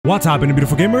What's happening,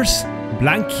 beautiful gamers?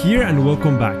 Blank here and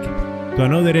welcome back to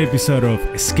another episode of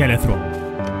Skelethrone.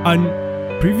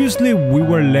 And previously we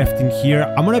were left in here.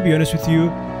 I'm gonna be honest with you,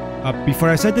 before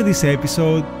I started this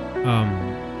episode,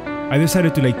 I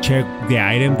decided to check the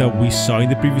item that we saw in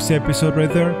the previous episode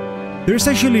right there. There's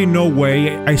actually no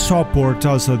way. I saw a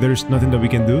portal, so there's nothing that we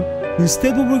can do.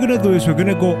 Instead, what we're gonna do is we're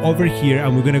gonna go over here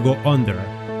and we're gonna go under.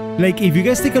 If you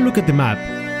guys take a look at the map,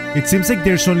 it seems like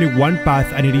there's only one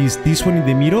path, and it is this one in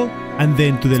the middle and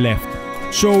then to the left.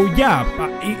 So yeah,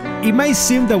 it might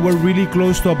seem that we're really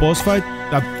close to a boss fight.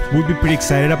 I would be pretty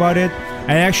excited about it.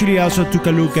 I actually also took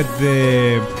a look at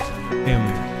the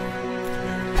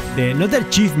not the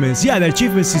achievements, yeah, the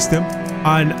achievement system,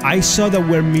 and I saw that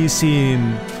we're missing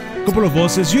a couple of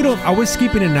bosses. You know, I was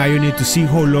keeping an eye on it to see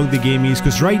how long the game is,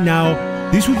 because right now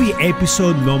this will be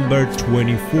episode number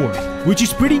 24, which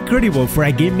is pretty incredible for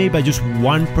a game made by just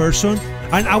one person.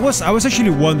 And I was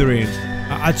actually wondering,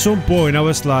 at some point I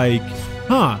was like,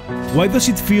 why does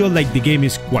it feel like the game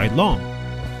is quite long?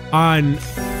 And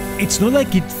it's not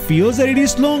like it feels that it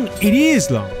is long, it is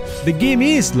long. The game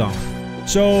is long.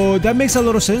 So that makes a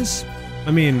lot of sense.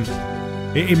 I mean,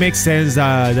 it makes sense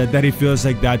that it feels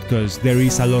like that because there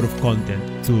is a lot of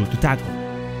content to tackle,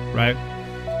 right?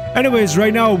 Anyways,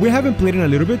 right now we haven't played in a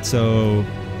little bit, so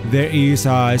there is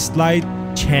a slight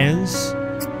chance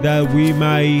that we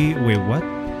might... Wait, what?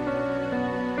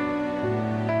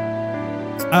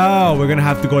 Oh, we're gonna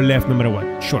have to go left no matter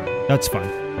what. Sure, that's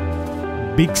fine.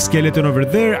 Big skeleton over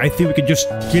there. I think we can just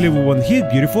kill it with one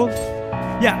hit. Beautiful.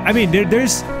 Yeah, I mean,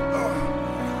 there's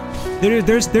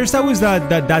always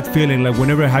that feeling, like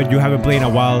whenever you haven't played in a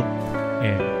while,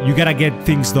 you gotta get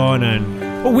things done. And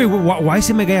oh wait, why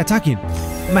isn't my guy attacking?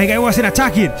 My guy wasn't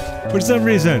attacking for some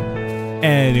reason.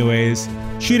 Anyways,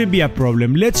 shouldn't be a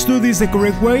problem. Let's do this the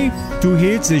correct way. 2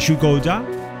 hits, they should go down.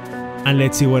 And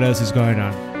let's see what else is going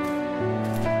on.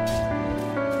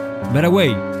 By the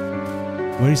way,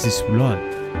 where is this blood?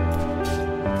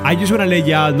 I just want to let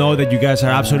y'all know that you guys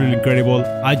are absolutely incredible.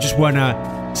 I just want to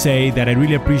say that I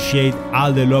really appreciate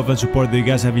all the love and support that you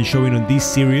guys have been showing on this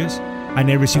series and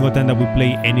every single time that we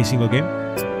play any single game.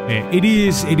 It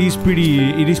is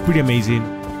pretty amazing,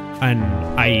 and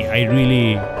I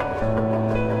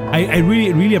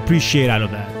really appreciate all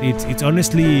of that. It's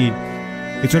honestly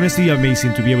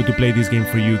amazing to be able to play this game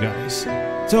for you guys.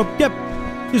 So yep,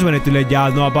 just wanted to let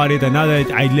y'all know about it, and now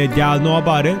that I let y'all know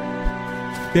about it,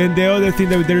 then the other thing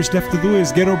that there is left to do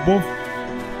is get our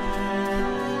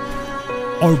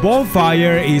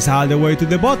bonfire is all the way to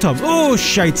the bottom. Oh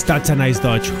shit, that's a nice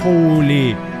dodge.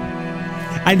 Holy.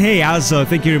 And hey, also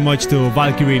thank you very much to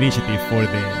Valkyrie Initiative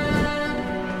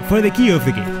for the key of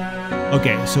the game.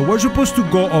 Okay, so we're supposed to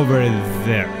go over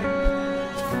there.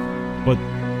 But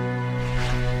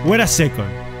wait a second.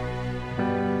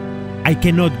 I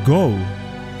cannot go.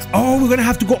 Oh, we're gonna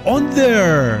have to go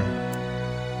under.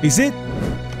 Is it?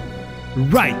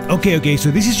 Right. Okay, so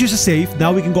this is just a save.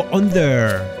 Now we can go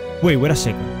under. Wait a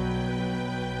second.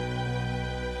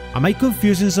 Am I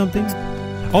confusing something?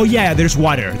 Oh yeah, there's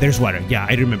water. Yeah,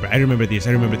 I remember this.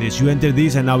 You enter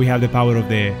this and now we have the power of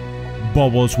the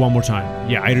bubbles one more time.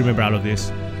 Yeah, I remember all of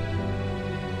this.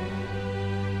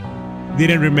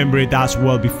 Didn't remember it as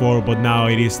well before, but now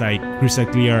it is like crystal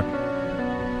clear.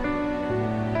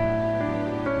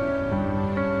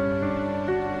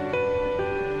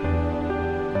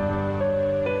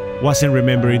 Wasn't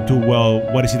remembering too well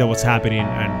what is it that was happening,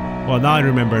 and well, now I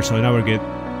remember, so now we're good.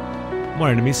 More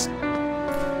enemies.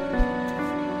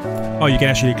 Oh, you can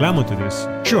actually climb onto this.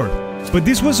 Sure. But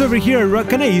this was over here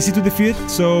kinda easy to defeat,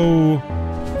 so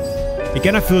it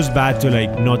kinda feels bad to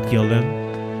not kill them.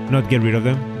 Not get rid of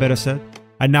them, better said.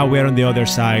 And now we're on the other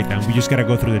side and we just gotta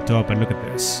go through the top, and look at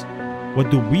this.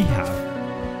 What do we have?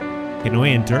 Can I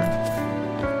enter?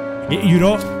 You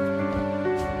know,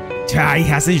 it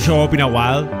hasn't shown up in a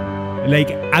while.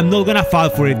 I'm not gonna fall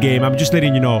for it, game. I'm just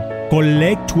letting you know.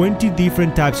 Collect 20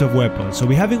 different types of weapons. So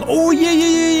we having... Oh,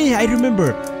 yeah, I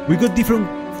remember. We got different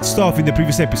stuff in the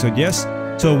previous episode, yes?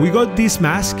 So we got this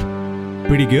mask.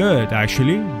 Pretty good,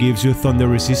 actually. Gives you thunder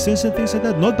resistance and things like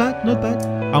that. Not bad.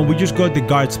 And we just got the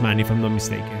guardsman, if I'm not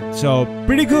mistaken. So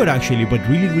pretty good, actually, but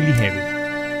really heavy.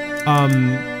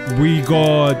 We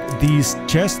got these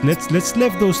chests. Let's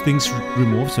leave those things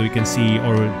removed so we can see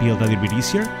or build a little bit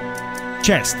easier.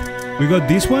 Chest. We got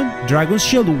this one, Dragon's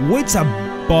Shield, weighs a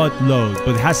buttload,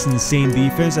 but has insane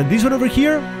defense. And this one over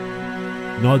here,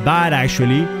 not bad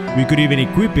actually. We could even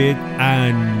equip it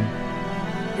and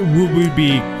we will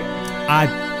be at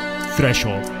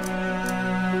threshold.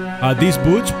 These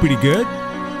boots, pretty good.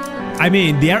 I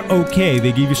mean, they are okay.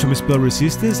 They give you some spell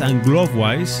resistance, and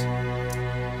glove-wise,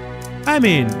 I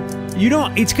mean, you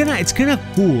know, it's kind of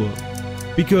cool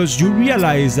because you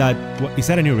realize that what, is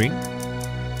that a new ring?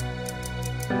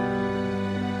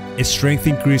 A strength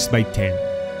increased by 10.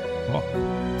 Oh,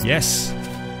 yes,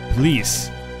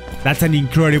 please. That's an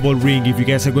incredible ring if you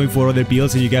guys are going for other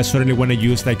builds and you guys suddenly want to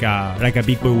use like a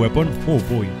big boy weapon. Oh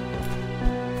boy.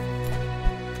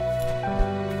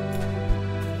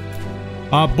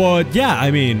 But yeah,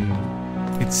 I mean,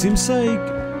 it seems like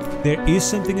there is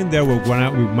something in there we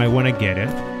might want to get it.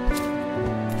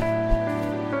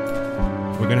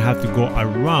 We're gonna have to go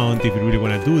around if we really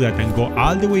want to do that and go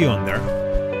all the way under.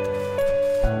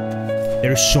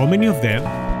 There's so many of them.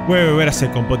 Wait a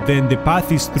second, but then the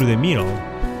path is through the middle.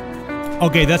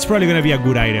 Okay, that's probably gonna be a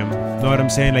good item. Know what I'm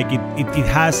saying? Like it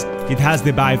has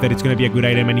the vibe that it's gonna be a good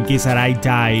item, and in case that I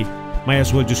die, might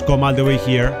as well just come all the way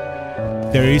here.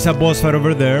 There is a boss fight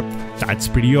over there. That's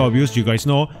pretty obvious, you guys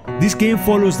know. This game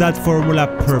follows that formula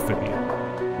perfectly.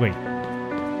 Wait.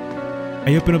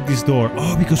 I open up this door.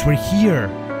 Oh, because we're here.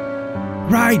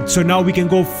 Right, so now we can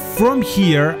go from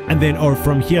here and then, or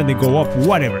from here and then go up,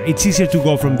 whatever. It's easier to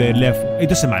go from the left. It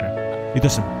doesn't matter. It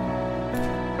doesn't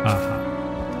matter.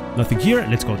 Nothing here.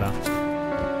 Let's go down.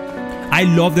 I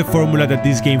love the formula that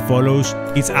this game follows.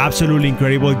 It's absolutely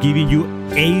incredible, giving you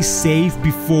a save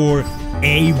before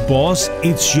a boss.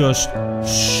 It's just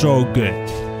so good.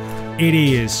 It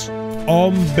is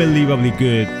unbelievably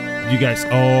good. You guys,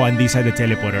 oh, and these are the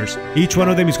teleporters. Each one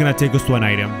of them is gonna take us to an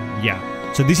item. Yeah.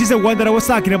 So this is the one that I was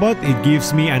talking about. It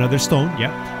gives me another stone.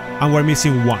 Yeah. And we're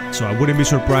missing one. So I wouldn't be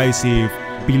surprised if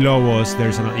below us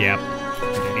there's another. Yeah.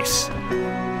 There it is.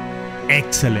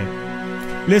 Excellent.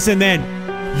 Listen then,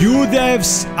 you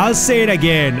devs, I'll say it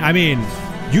again. I mean,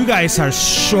 you guys are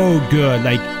so good.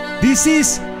 Like, this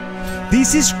is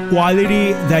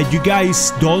quality that you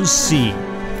guys don't see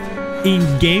in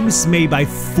games made by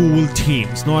full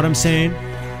teams. Know what I'm saying?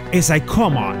 It's like,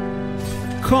 come on.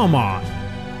 Come on.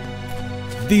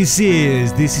 This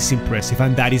is impressive.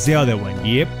 And that is the other one.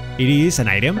 Yep, it is an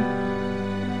item.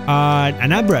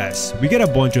 An abras. We get a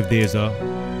bunch of these though.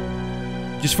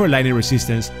 Just for lightning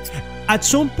resistance. At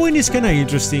some point, it's kind of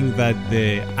interesting that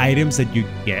the items that you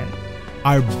get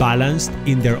are balanced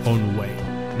in their own way.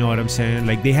 You know what I'm saying?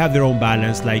 Like, they have their own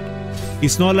balance. Like,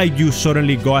 it's not like you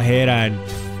suddenly go ahead and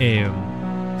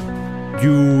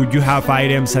you have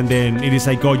items and then it is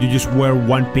like, oh, you just wear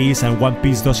one piece and one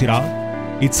piece does it all.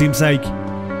 It seems like,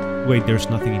 wait, there's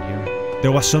nothing in here.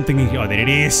 There was something in here. Oh, there it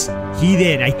is.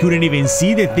 Hidden. I couldn't even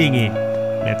see the thingy.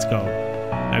 Let's go.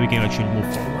 Now we can actually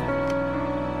move forward.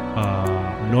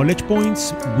 Knowledge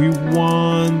points. We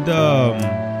want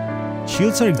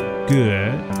shields are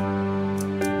good.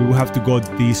 We will have to go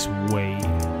this way.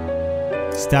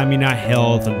 Stamina,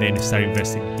 health, and then start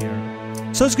investing here.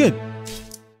 So it's good.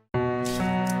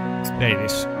 There it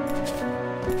is.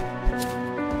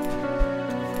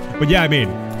 But yeah, I mean,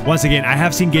 once again, I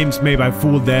have seen games made by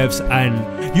full devs, and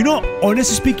you know,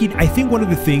 honestly speaking, I think one of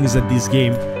the things that this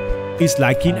game is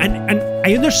lacking, and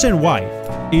I understand why,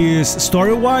 is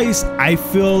story-wise. I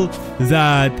feel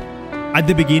that at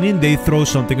the beginning they throw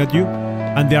something at you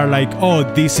and they're like, oh,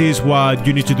 this is what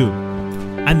you need to do,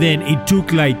 and then it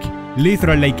took like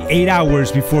literally like 8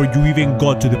 hours before you even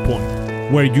got to the point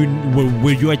where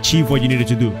you achieve what you needed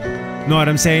to do. Know what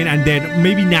I'm saying? And then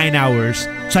maybe 9 hours.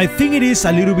 So I think it is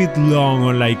a little bit long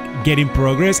on like getting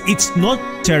progress. It's not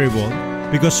terrible,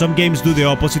 because some games do the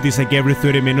opposite. It's like every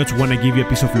 30 minutes want to give you a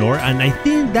piece of lore, and I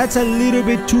think that's a little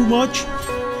bit too much.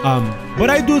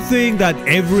 But I do think that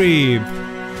every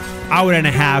hour and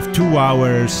a half, 2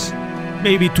 hours,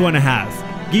 maybe 2.5,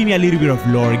 give me a little bit of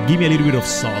lore, give me a little bit of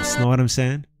sauce. Know what I'm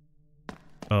saying?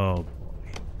 Oh,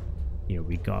 here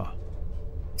we go.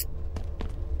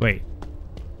 Wait.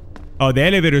 Oh, the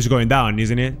elevator is going down,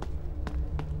 isn't it?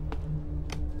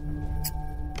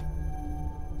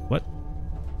 What?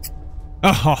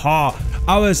 Oh, haha.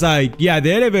 I was like, yeah,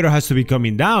 the elevator has to be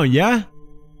coming down, yeah?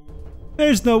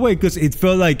 There's no way, because it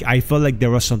felt like, I felt like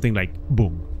there was something like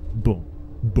boom, boom,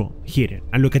 boom, hit it.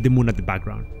 And look at the moon at the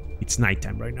background. It's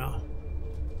nighttime right now.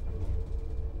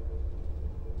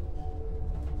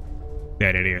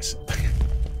 There it is.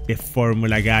 The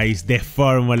formula, guys. The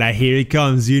formula. Here it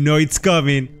comes. You know it's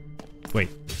coming. Wait.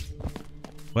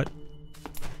 What?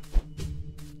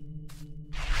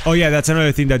 Oh yeah, that's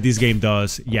another thing that this game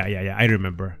does. Yeah. I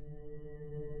remember.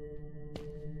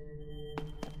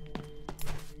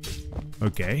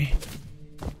 Okay.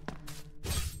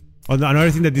 Oh,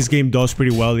 another thing that this game does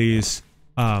pretty well is,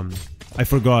 I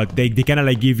forgot. They kind of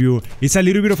like give you. It's a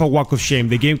little bit of a walk of shame.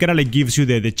 The game kind of like gives you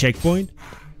the checkpoint,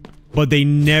 but they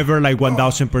never like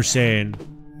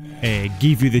 1000%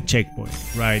 give you the checkpoint,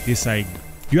 right? It's like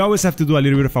You always have to do a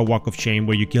little bit of a walk of shame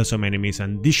where you kill some enemies,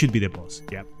 and this should be the boss.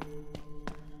 Yep.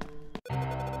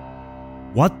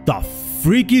 What the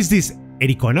freak is this?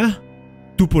 Ericona?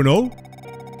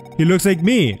 2.0? He looks like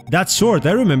me. That sword,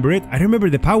 I remember it. I remember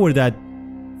the power that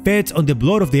fed on the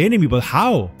blood of the enemy, but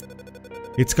how?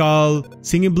 It's called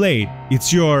Singing Blade.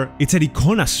 It's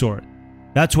Ericona sword.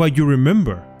 That's why you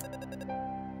remember.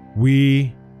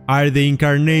 We are the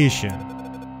incarnation.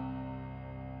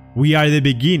 We are the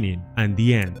beginning and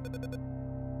the end.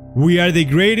 We are the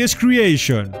greatest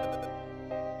creation.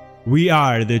 We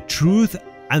are the truth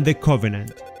and the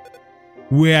covenant.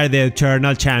 We are the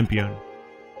eternal champion.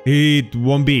 It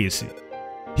won't be easy.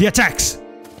 He attacks!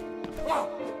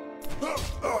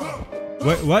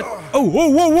 Wait, what? Oh, whoa,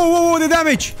 whoa, whoa, whoa, the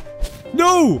damage!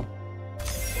 No!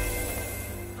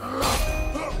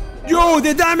 Yo,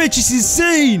 the damage is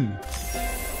insane!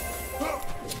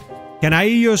 Can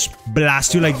I just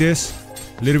blast you like this?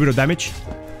 A little bit of damage.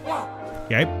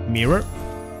 Okay, mirror.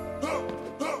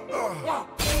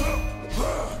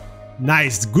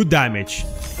 Nice, good damage.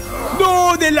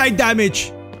 No, the light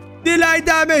damage! The light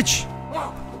damage!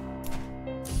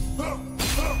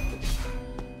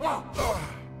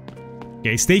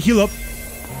 Okay, stay heal up.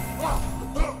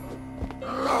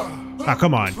 Ah,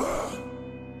 come on.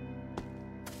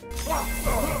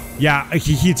 Yeah,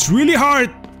 he hits really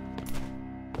hard.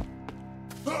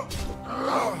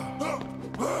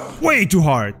 Way too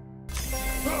hard.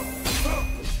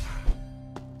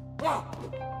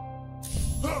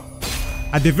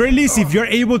 At the very least, if you're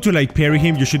able to like parry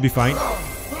him, you should be fine.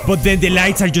 But then the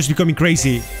lights are just becoming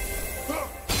crazy.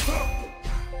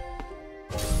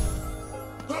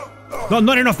 No,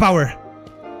 not enough power.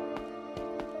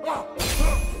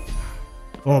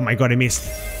 Oh my god, I missed.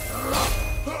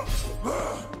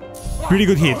 Pretty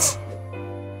good hits.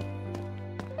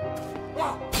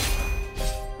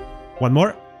 One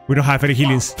more. We don't have any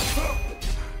healings.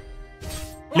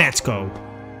 Let's go.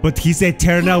 But he's the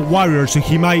eternal warrior, so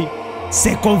he might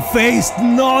second phase.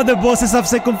 No, the bosses have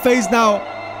second phase now.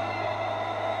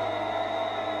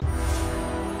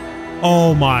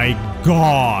 Oh my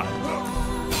god.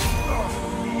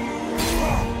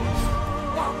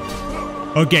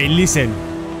 Okay, listen.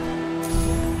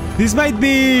 This might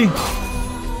be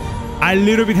a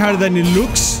little bit harder than it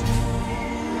looks.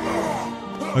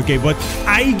 Okay, but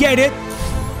I get it.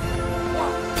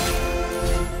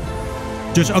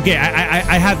 Just, okay,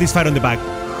 I have this fight on the back.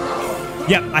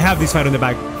 Yeah, I have this fight on the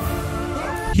back.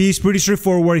 He's pretty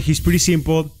straightforward. He's pretty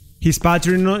simple. His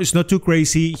pattern is not too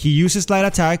crazy. He uses light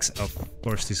attacks. Of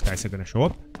course, these guys are gonna show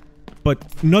up.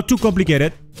 But not too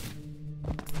complicated.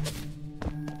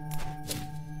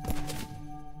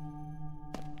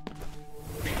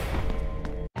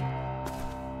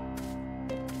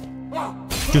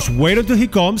 Just wait until he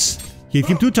comes. Hit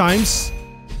him 2 times.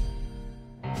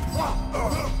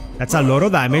 That's a lot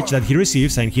of damage that he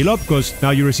receives, and heal up because now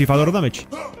you receive a lot of damage.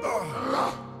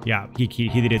 Yeah, he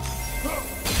did it.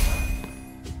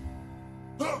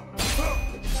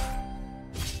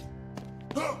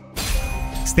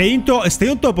 Stay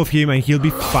on top of him and he'll be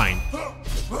fine.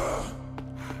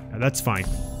 Yeah, that's fine.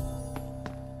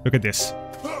 Look at this.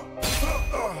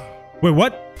 Wait,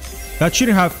 what? That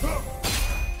shouldn't have...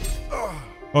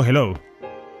 Oh, hello.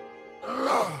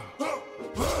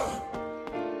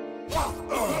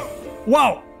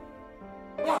 Wow!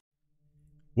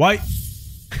 Why?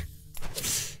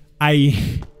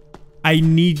 I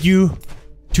need you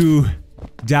to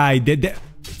die. The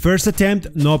first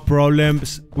attempt, no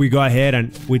problems. We go ahead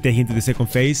and we take him to the second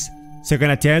phase.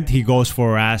 Second attempt, he goes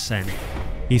for us and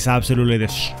he's absolutely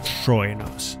destroying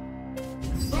us.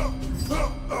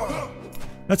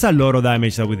 That's a lot of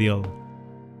damage that we deal.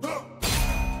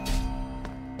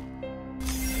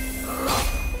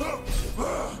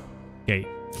 Okay,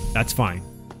 that's fine.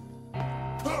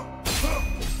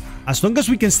 As long as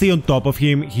we can stay on top of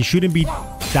him, he shouldn't be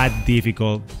that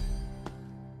difficult.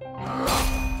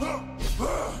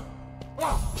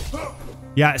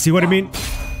 Yeah, see what I mean?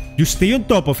 You stay on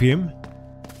top of him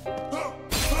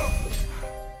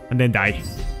and then die.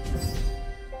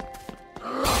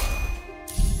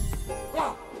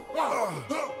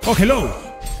 Oh, hello!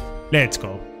 Let's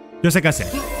go. Just like I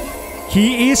said.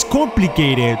 He is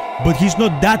complicated, but he's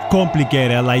not that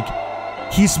complicated. Like,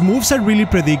 his moves are really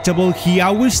predictable. He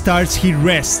always starts, he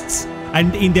rests.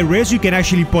 And in the rest, you can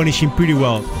actually punish him pretty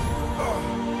well.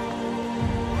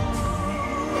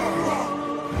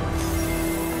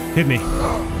 Hit me.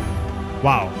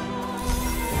 Wow.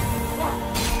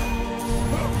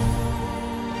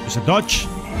 There's a dodge.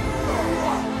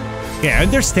 Okay, I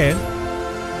understand.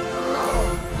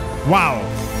 Wow.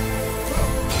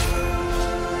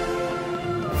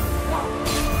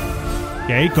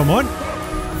 Okay, come on.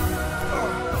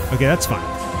 Okay, that's fine.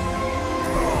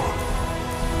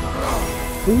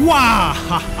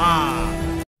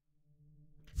 Wow!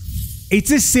 It's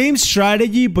the same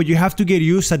strategy, but you have to get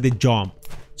used at the jump.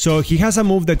 So he has a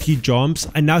move that he jumps,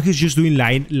 and now he's just doing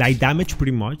light damage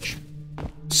pretty much.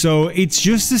 So it's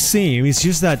just the same, it's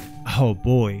just that... Oh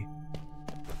boy.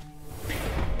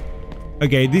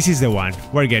 Okay, this is the one.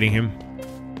 We're getting him.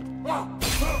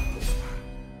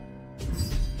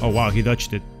 Oh wow, he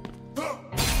dodged it.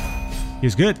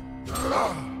 He's good.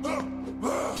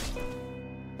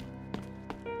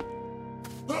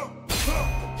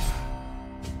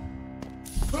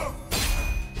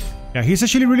 Yeah, he's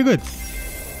actually really good.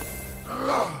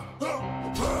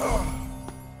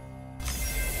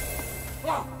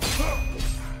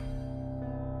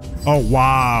 Oh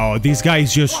wow, this guy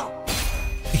is just...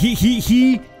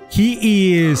 He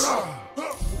is...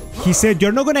 He said,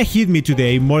 you're not gonna hit me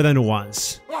today more than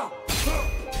once.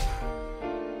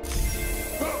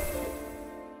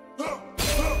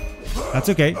 That's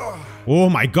okay. Oh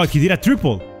my god, he did a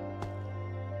triple.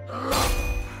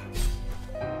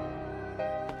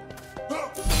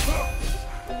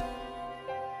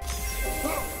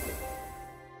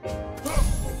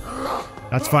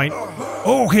 That's fine.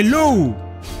 Oh, hello!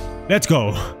 Let's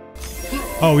go.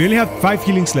 Oh, we only have 5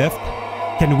 healings left.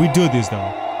 Can we do this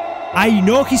though? I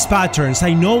know his patterns,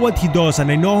 I know what he does,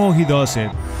 and I know how he does it.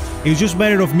 It's just a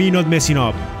matter of me not messing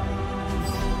up.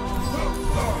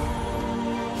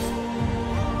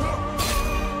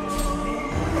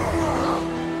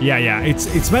 Yeah,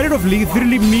 it's a matter of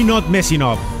literally me not messing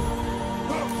up.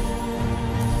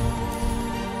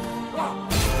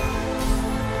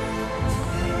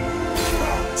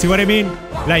 See what I mean?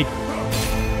 Like,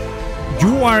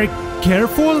 you are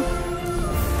careful.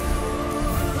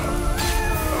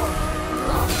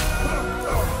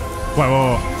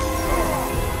 Whoa.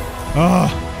 Oh.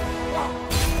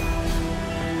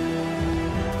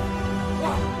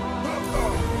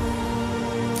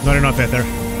 Not enough ether.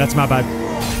 That's my bad.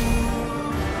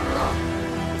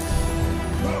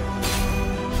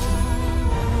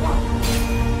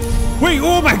 Wait,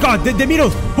 oh my god, the middle.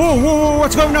 Whoa,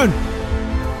 what's going on?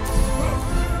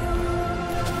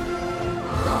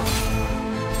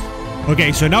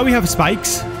 Okay, so now we have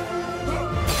spikes.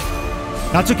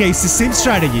 That's okay, it's the same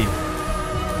strategy.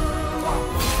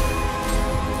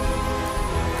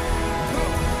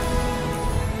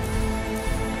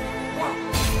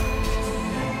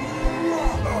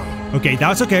 Okay,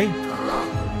 that's okay.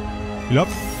 Heal up.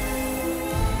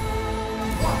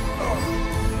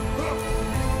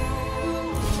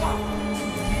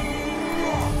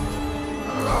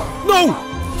 No!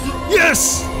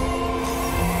 Yes!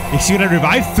 Is he gonna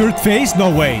revive? Third phase? No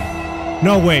way.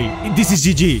 No way. This is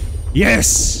GG.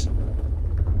 Yes!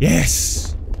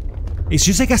 Yes! It's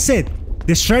just like I said.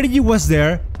 The strategy was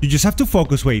there. You just have to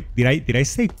focus. Wait, did I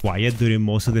stay quiet during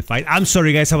most of the fight? I'm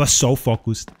sorry guys, I was so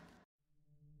focused.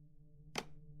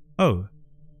 Oh.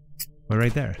 We're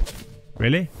right there.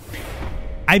 Really?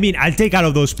 I mean, I'll take all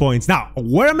of those points. Now,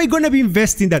 where am I gonna be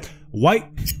investing that? Why?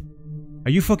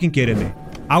 Are you fucking kidding me?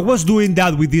 I was doing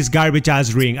that with this garbage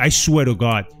ass ring. I swear to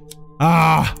God.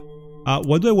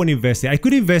 What do I want to invest in? I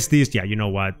could invest this. Yeah, you know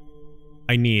what?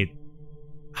 I need...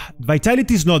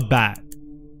 Vitality is not bad.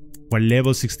 We're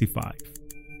level 65.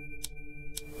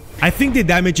 I think the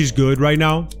damage is good right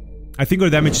now. I think our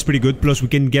damage is pretty good. Plus, we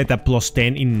can get a plus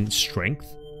 10 in strength.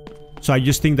 So I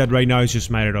just think that right now it's just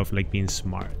a matter of like being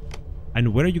smart.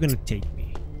 And where are you gonna take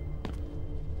me?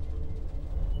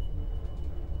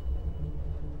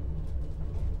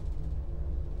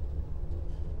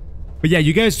 But yeah,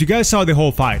 you guys saw the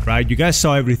whole fight, right? You guys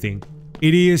saw everything.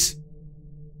 It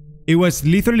was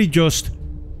literally just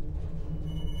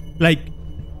like,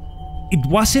 it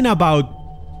wasn't about,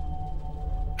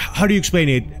 how do you explain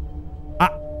it?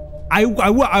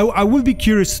 I would be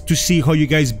curious to see how you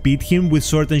guys beat him with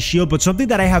sword and shield, but something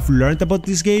that I have learned about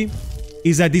this game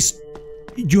is that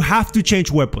you have to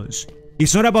change weapons.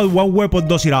 It's not about one weapon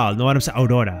does it all. Know what I'm saying?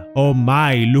 Aurora. Oh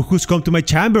my, look who's come to my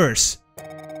chambers.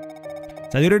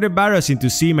 It's a little embarrassing to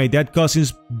see my dead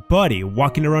cousin's body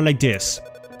walking around like this.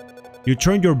 You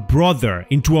turned your brother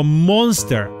into a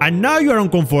monster and now you're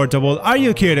uncomfortable. Are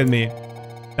you kidding me?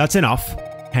 That's enough.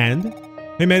 And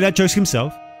he made that choice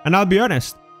himself. And I'll be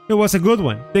honest, it was a good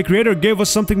one. The creator gave us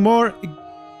something more,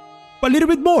 a little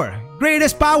bit more.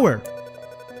 Greatest power.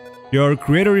 Your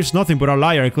creator is nothing but a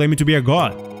liar claiming to be a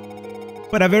god.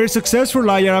 But a very successful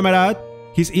liar, I might add.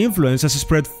 His influence has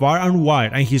spread far and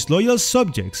wide and his loyal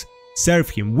subjects serve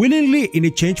him willingly in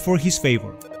exchange for his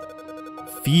favor.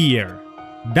 Fear.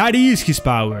 That is his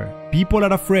power. People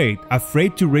are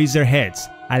afraid to raise their heads.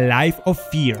 A life of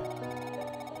fear.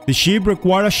 The sheep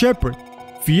require a shepherd.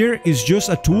 Fear is just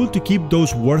a tool to keep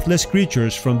those worthless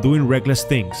creatures from doing reckless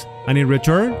things. And in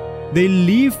return, they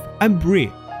live and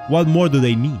breathe. What more do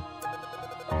they need?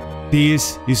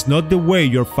 This is not the way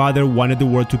your father wanted the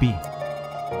world to be.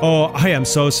 Oh, I am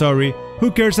so sorry. Who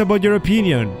cares about your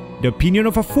opinion? The opinion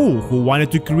of a fool who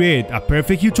wanted to create a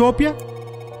perfect utopia?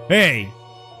 Hey,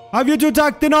 have you two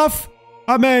talked enough?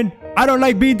 I mean, I don't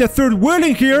like being the third wheel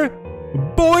in here.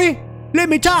 Boy, let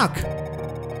me talk.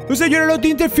 Who said you're not allowed to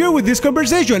interfere with this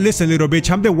conversation? Listen, little bitch,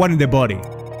 I'm the one in the body.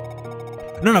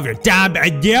 None of your damn...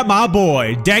 Yeah, my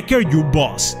boy. Decker, you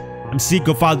boss. I'm sick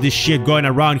of all this shit going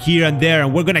around here and there,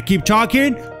 and we're gonna keep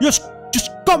talking? Just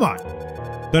come on.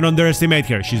 Don't underestimate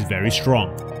her. She's very strong.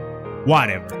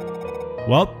 Whatever.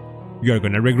 Well, you're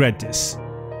gonna regret this.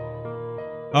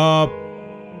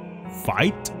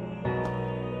 Fight?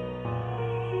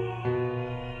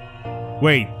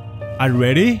 Wait,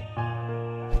 already?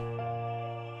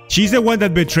 She's the one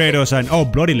that betrayed us and... Oh,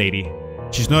 Bloody Lady.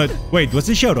 She's not... Wait, what's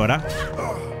the Aurora?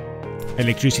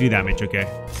 Electricity damage, okay.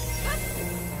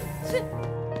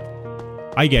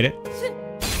 I get it.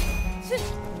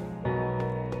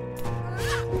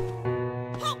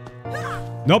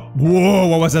 Nope. Whoa,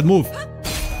 what was that move?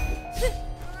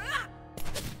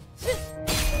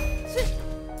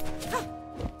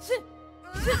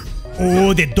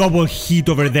 Oh, the double hit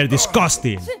over there.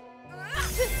 Disgusting.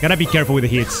 Gotta be careful with the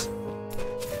hits.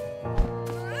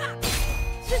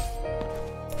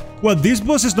 Well, these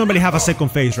bosses normally have a second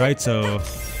phase, right? So...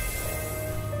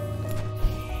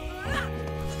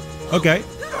 Okay.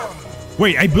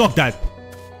 Wait, I blocked that.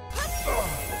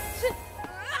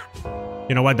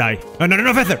 You know what? Die. No, no, no,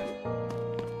 no, Feather!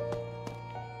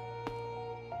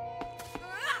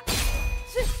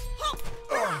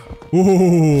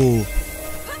 Ooh.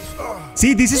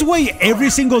 See, this is why every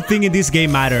single thing in this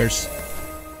game matters.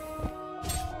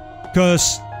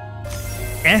 Because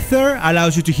Ether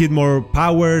allows you to hit more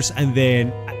powers and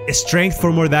then strength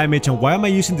for more damage. And why am I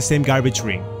using the same garbage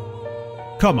ring?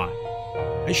 Come on.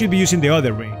 I should be using the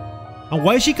other ring. And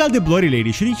why is she called the Bloody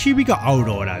Lady? Shouldn't she be called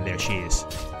Aurora? There she is.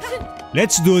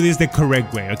 Let's do this the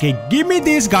correct way, okay? Give me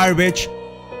this garbage.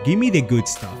 Give me the good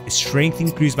stuff. Strength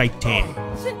increased by 10.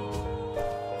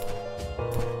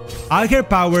 All her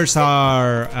powers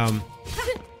are...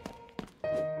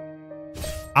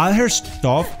 all her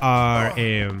stuff are...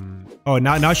 oh,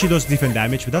 now she does different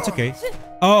damage, but that's okay.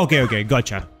 Oh, okay,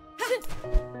 gotcha.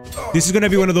 This is gonna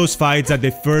be one of those fights that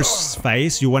the first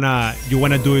phase you wanna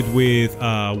do it with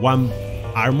one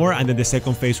armor, and then the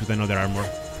second phase with another armor.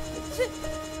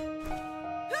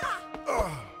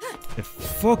 The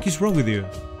fuck is wrong with you?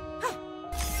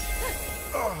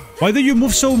 Why do you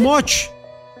move so much?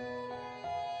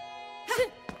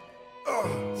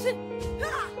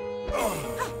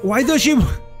 Why does she...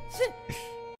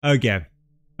 Okay.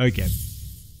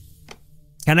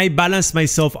 Can I balance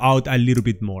myself out a little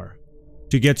bit more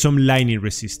to get some lightning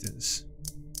resistance?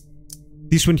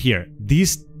 This one here,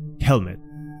 this helmet.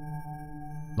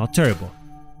 Not terrible.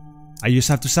 I just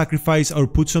have to sacrifice or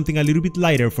put something a little bit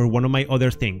lighter for one of my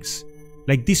other things.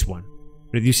 Like this one.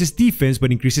 Reduces defense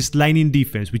but increases lightning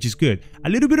defense, which is good. A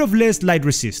little bit of less light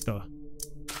resist though.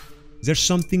 Is there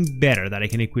something better that I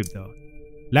can equip though?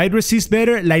 Light resist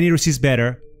better, lightning resist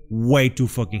better. Way too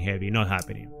fucking heavy, not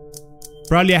happening.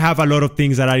 Probably I have a lot of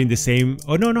things that are in the same...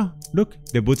 Oh no, look,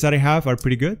 the boots that I have are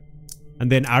pretty good. And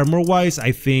then armor wise,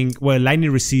 I think, well,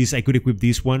 lightning resist, I could equip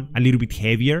this one a little bit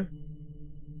heavier.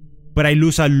 But I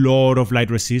lose a lot of light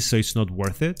resist, so it's not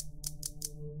worth it.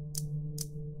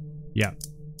 Yeah.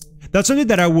 That's something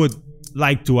that I would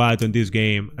like to add on this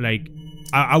game. Like,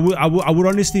 I would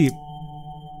honestly...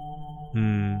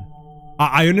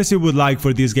 I honestly would like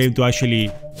for this game to actually...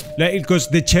 Like, because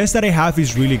the chest that I have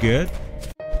is really good.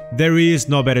 There is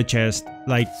no better chest.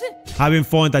 Like, having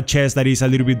found a chest that is a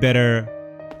little bit better.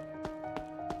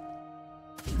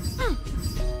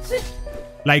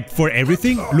 Like, for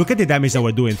everything, look at the damage that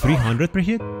we're doing. 300 per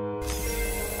hit?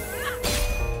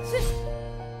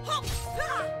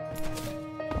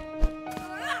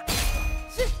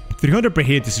 $300 per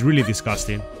hit is really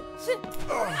disgusting.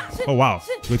 Oh wow,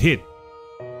 good hit.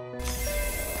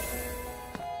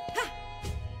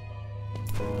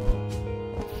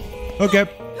 Okay.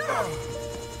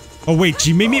 Oh wait,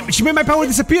 she made my power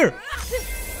disappear.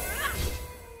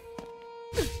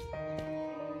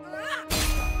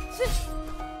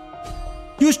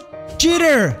 You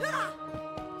cheater!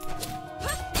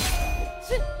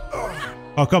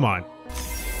 Oh come on.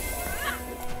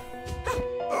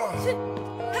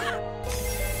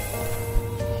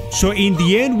 So in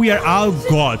the end, we are all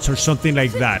gods or something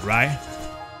like that, right?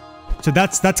 So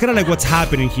that's kind of like what's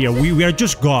happening here. We are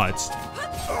just gods.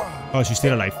 Oh, she's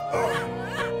still alive.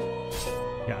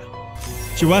 Yeah.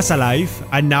 She was alive,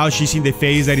 and now she's in the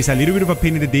phase that is a little bit of a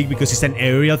pain in the dick because it's an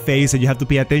aerial phase and you have to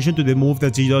pay attention to the move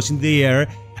that she does in the air.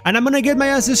 And I'm gonna get my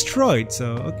ass destroyed,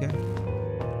 so okay.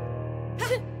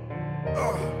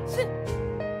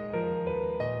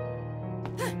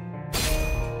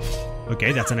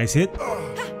 Okay, that's a nice hit.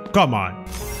 Come on.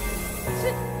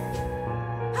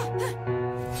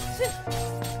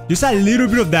 Just a little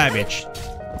bit of damage.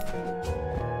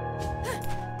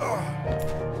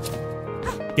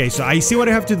 Okay, so I see what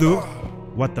I have to do.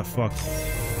 What the fuck?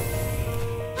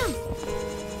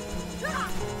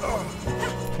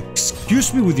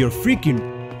 Excuse me with your freaking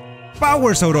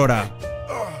powers, Aurora.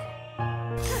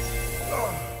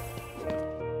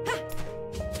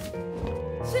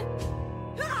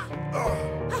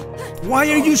 Why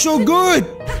are you so good?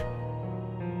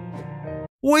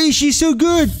 Why is she so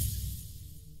good?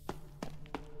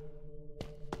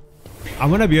 I'm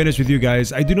gonna be honest with you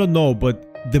guys, I do not know, but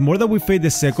the more that we fade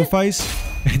the second phase,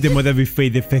 the more that we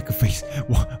fade the second phase.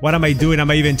 What am I doing?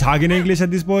 Am I even talking English at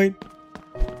this point?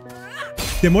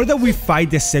 The more that we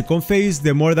fight the second phase,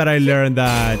 the more that I learn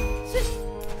that...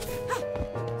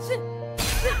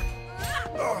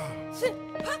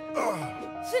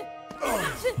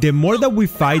 The more that we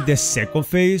fight the second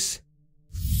phase,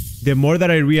 the more that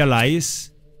I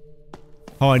realize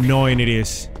how annoying it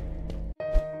is.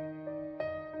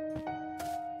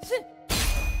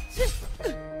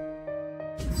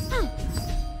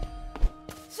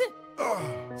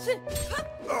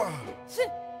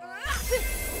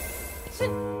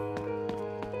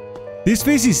 This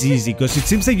phase is easy because it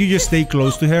seems like you just stay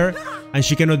close to her and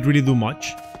she cannot really do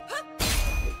much.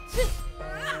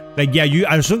 Like, yeah, you,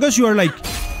 as long as you are like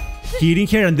hitting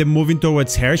her and then moving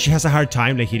towards her, she has a hard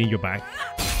time like hitting you back.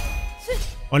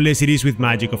 Unless it is with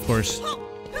magic, of course.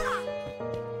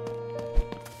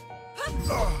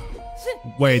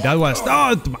 Wait, that was...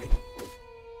 Oh, my...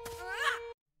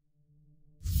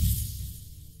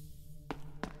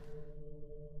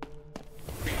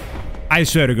 I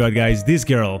swear to God, guys, this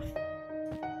girl...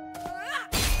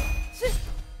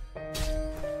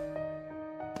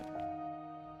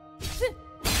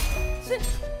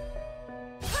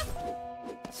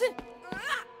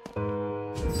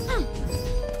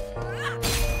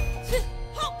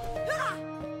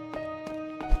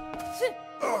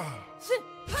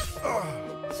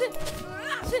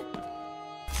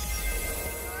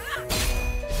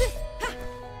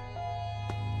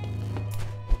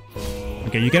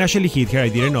 Okay, you can actually hit her, I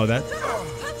didn't know that.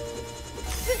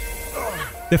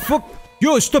 The fuck?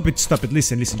 Yo, stop it,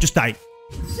 listen, just die.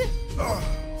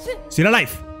 Still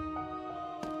alive.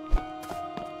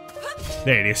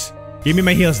 There it is. Give me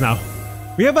my heals now.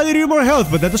 We have a little more health,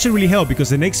 but that doesn't really help because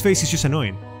the next phase is just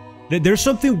annoying. There's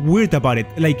something weird about it.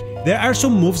 Like, there are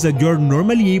some moves that you're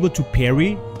normally able to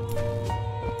parry,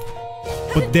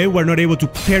 but then we're not able to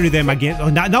parry them again. Oh,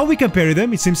 now we can parry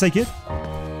them, it seems like it.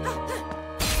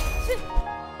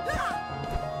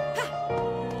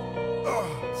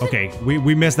 Okay,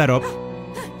 we messed that up.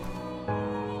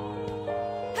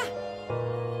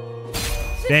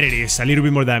 There it is, a little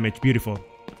bit more damage, beautiful.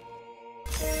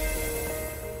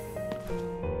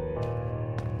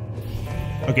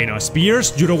 Okay, now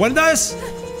spears, you know what it does?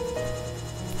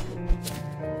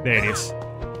 There it is.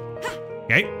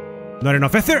 Okay, not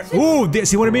enough ether. Ooh,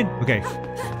 see what I mean? Okay.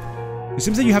 It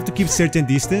seems that you have to keep certain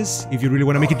distance if you really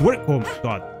want to make it work. Oh my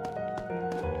god.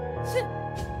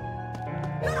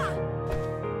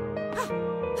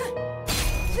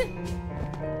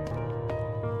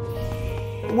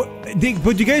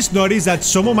 But you guys notice that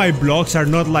some of my blocks are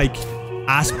not like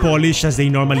as polished as they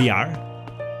normally are?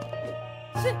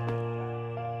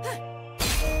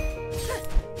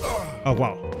 Oh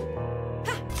wow.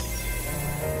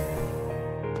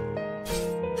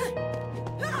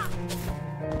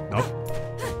 Nope.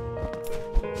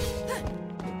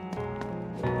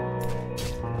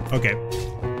 Okay.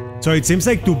 So it seems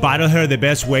like to battle her the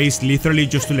best way is literally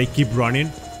just to like keep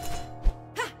running.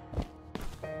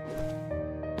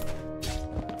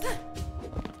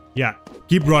 Yeah,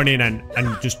 keep running and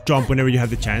just jump whenever you have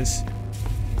the chance.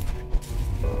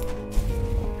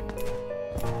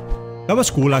 That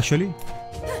was cool, actually.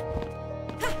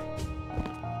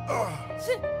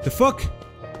 The fuck?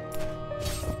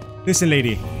 Listen,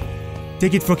 lady.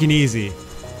 Take it fucking easy.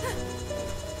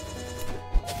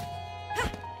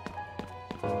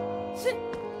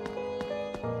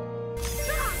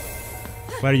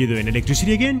 What are you doing?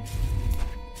 Electricity again?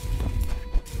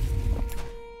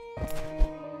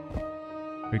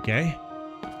 Okay.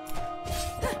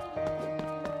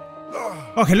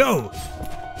 Oh, hello!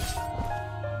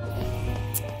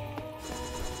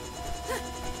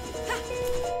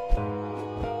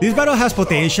 This battle has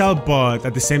potential, but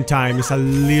at the same time, it's a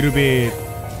little bit...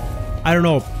 I don't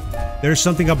know. There's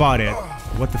something about it.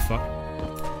 What the fuck?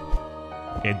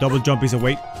 Okay, double jump is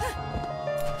away.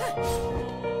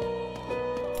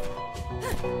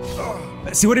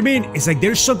 See what I mean? It's like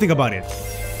there's something about it.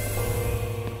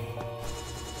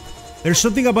 There's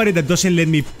something about it that doesn't let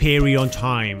me parry on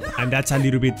time. And that's a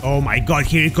little bit... Oh my god,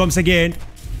 here it comes again.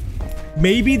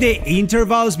 Maybe the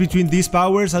intervals between these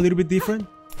powers are a little bit different?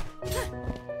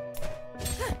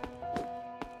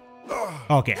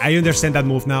 Okay, I understand that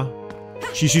move now.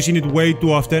 She's using it way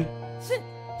too often.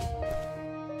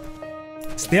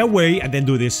 Stay away and then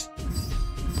do this.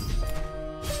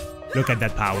 Look at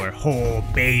that power. Oh,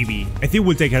 baby. I think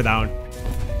we'll take her down.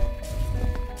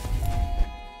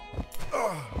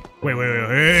 Wait.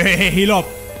 Hey, heal up.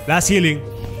 That's healing.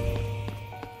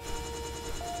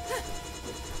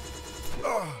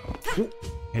 Ooh,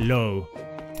 hello.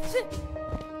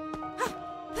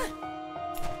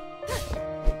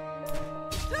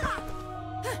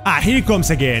 Ah, here it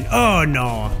comes again. Oh,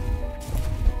 no.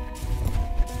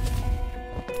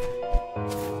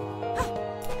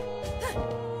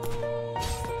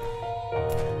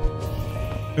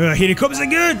 Here it comes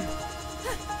again.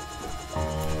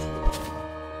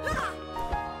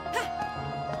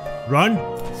 Run.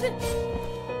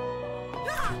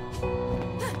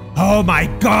 Oh my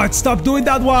god, stop doing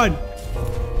that one.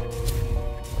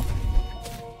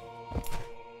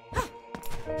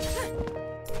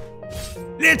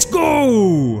 Let's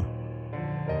go.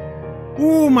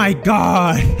 Oh my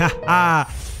god.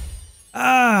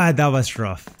 Ah, that was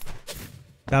rough.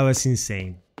 That was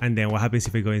insane. And then what happens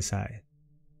if I go inside?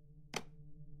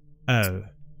 Oh,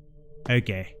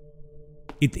 okay.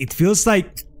 It feels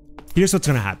like, here's what's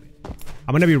gonna happen.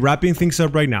 I'm gonna be wrapping things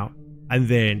up right now, and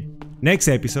then next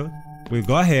episode we'll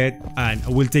go ahead and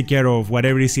we'll take care of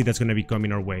whatever it is that's gonna be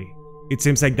coming our way. It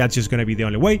seems like that's just gonna be the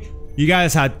only way. You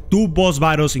guys had 2 boss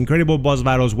battles, incredible boss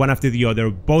battles, one after the other.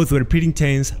 Both were pretty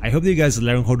intense. I hope that you guys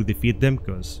learned how to defeat them,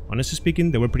 because honestly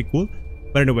speaking, they were pretty cool.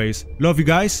 But anyways, love you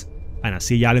guys, and I'll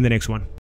see y'all in the next one.